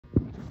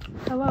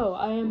Hello,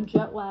 I am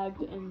jet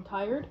lagged and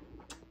tired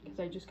because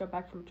I just got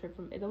back from a trip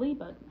from Italy,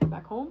 but I'm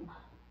back home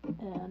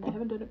and I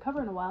haven't done a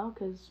cover in a while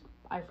because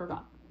I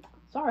forgot.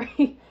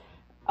 Sorry.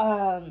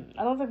 I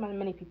don't think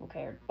many people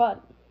cared,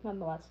 but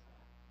nonetheless,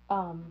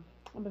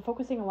 I've been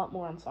focusing a lot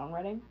more on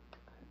songwriting,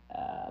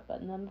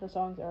 but none of the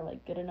songs are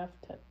like good enough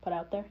to put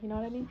out there. You know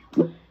what I mean?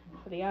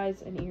 For the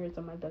eyes and ears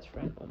of my best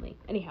friend only.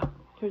 Anyhow,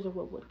 here's a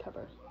Willwood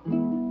cover of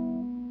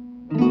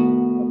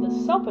the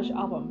Selfish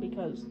album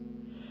because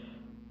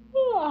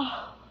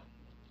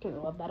I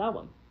love that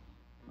album.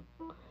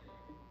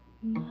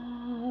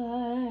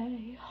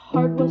 My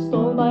heart was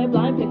stolen by a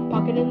blind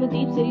pickpocket in the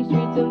deep city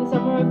streets in the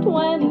summer of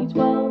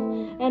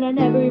 2012, and I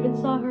never even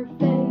saw her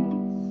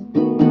face.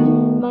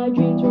 My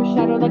dreams were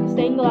shattered like a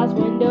stained glass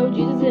window,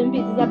 Jesus in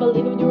pieces, I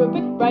believe I threw a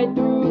pick right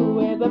through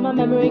it, but my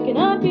memory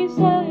cannot be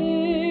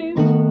saved.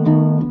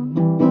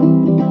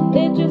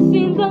 It just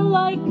seems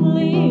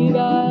unlikely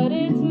that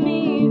it's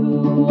me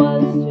who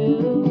was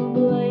to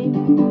blame.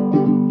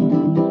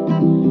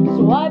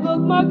 So I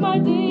bookmark my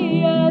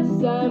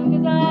DSM,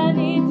 cause I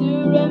need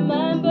to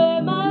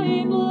remember my place.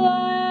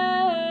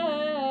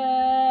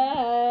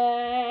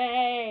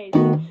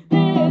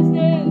 This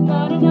is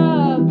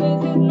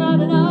not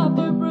enough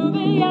to prove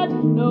it yet.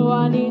 No,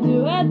 I need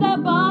to hit the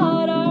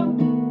bottom.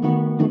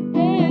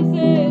 This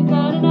is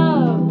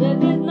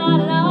not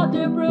enough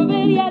to prove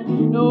it yet.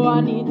 No,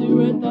 I need to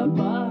hit the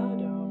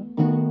bottom.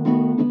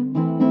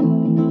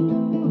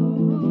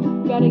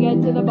 Gotta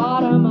get to the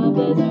bottom of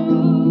this.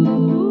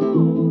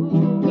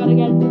 Gotta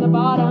get to the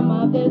bottom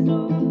of this.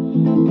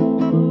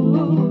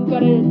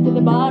 Gotta get to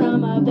the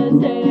bottom of this.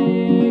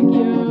 Take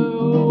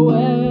you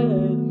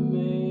with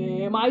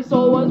me. My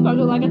soul was crushed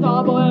like a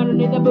tall boy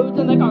underneath the boots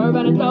in the curb,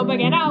 and it's still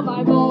picking out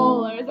my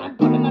molars and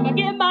putting them back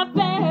in my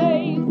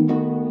face.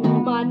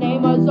 My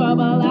name was soiled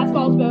by the last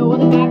fall spill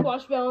with a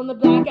backwash spill, and the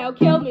blackout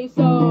killed me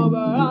sober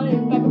on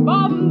infected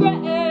Bob and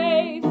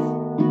Grace.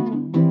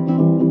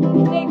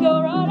 They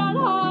go right on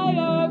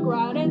higher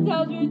ground and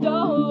tells you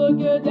don't look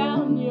you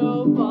down,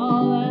 you'll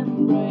fall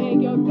and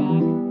break your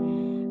back.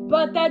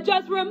 But that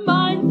just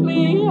reminds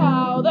me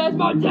how there's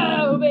more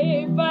to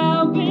be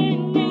found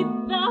beneath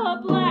the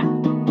black.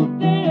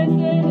 This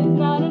is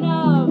not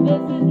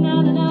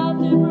enough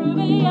to prove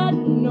it yet.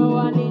 No,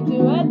 I need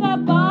to hit the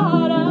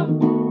bottom.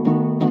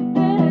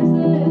 This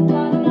is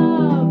not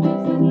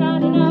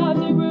enough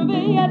to prove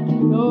it yet.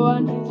 No, I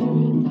need to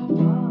hit the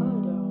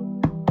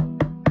bottom.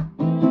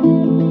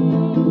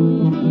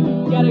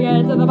 Gotta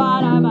get to the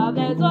bottom of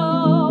this,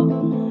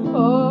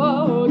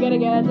 oh, gotta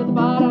get to the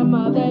bottom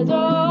of this,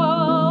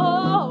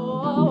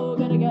 oh,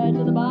 gotta get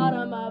to the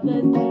bottom of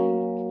this.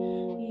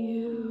 Take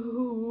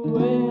you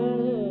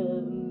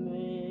with me.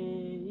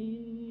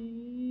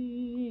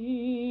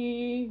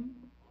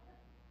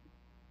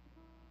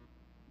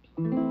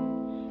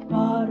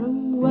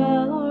 Bottom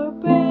well or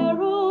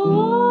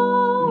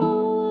barrel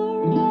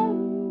or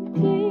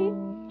empty,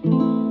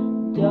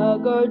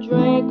 dug or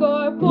drank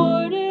or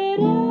poured it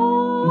out.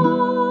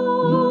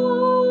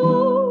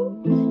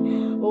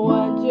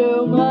 When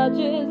too much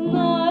is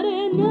not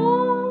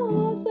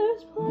enough,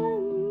 there's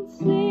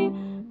plenty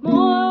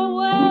more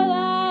where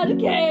that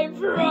came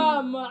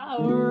from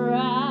around.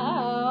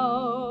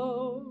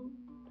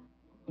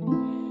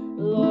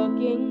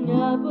 Looking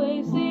up,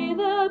 we see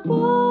the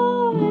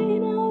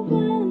point of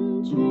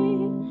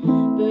entry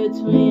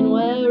between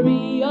where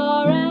we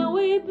are and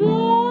we've been.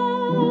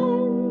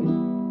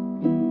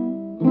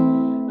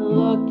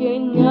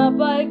 Looking up,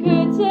 I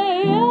could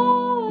say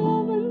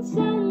heaven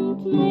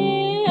sent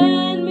me,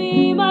 and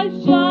me my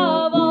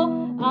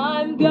shovel,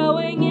 I'm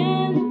going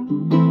in.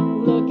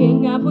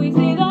 Looking up, we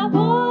see the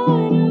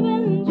point of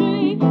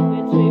entry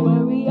between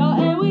where we are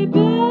and we've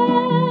been.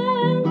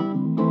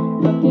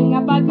 Looking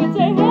up, I could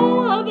say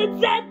heaven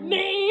sent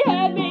me,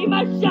 and me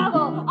my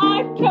shovel,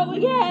 I'm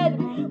going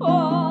in.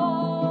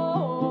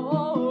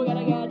 Oh,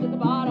 gotta get to the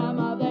bottom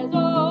of this.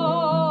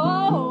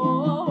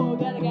 Oh,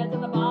 gotta get to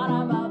the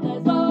bottom of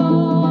this.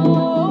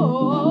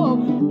 Oh,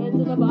 get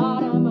to the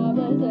bottom of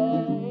this.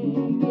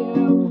 Take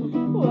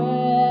you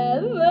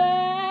with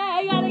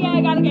me. Gotta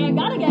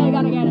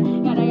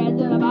get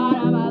to the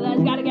bottom of this.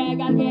 Gotta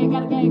get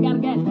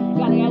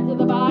to the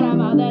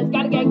bottom of this.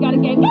 Gotta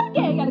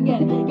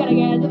get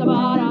to the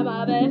bottom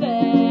of it.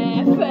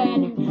 If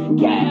it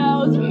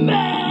kills me.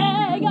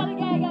 Gotta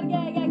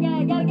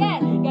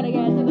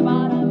get to the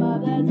bottom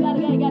of this.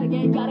 Gotta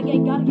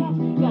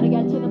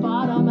get to the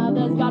bottom of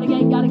this. Gotta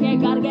get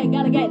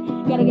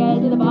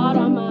to the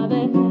bottom of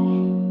it.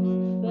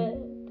 If it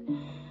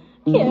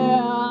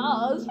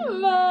kills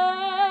me.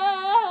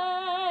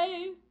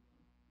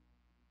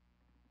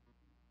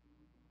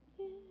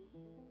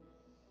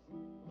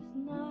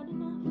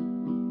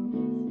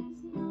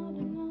 It's not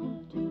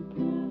enough to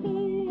prove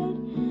it yet.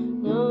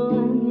 No, I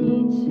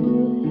need to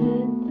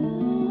hit the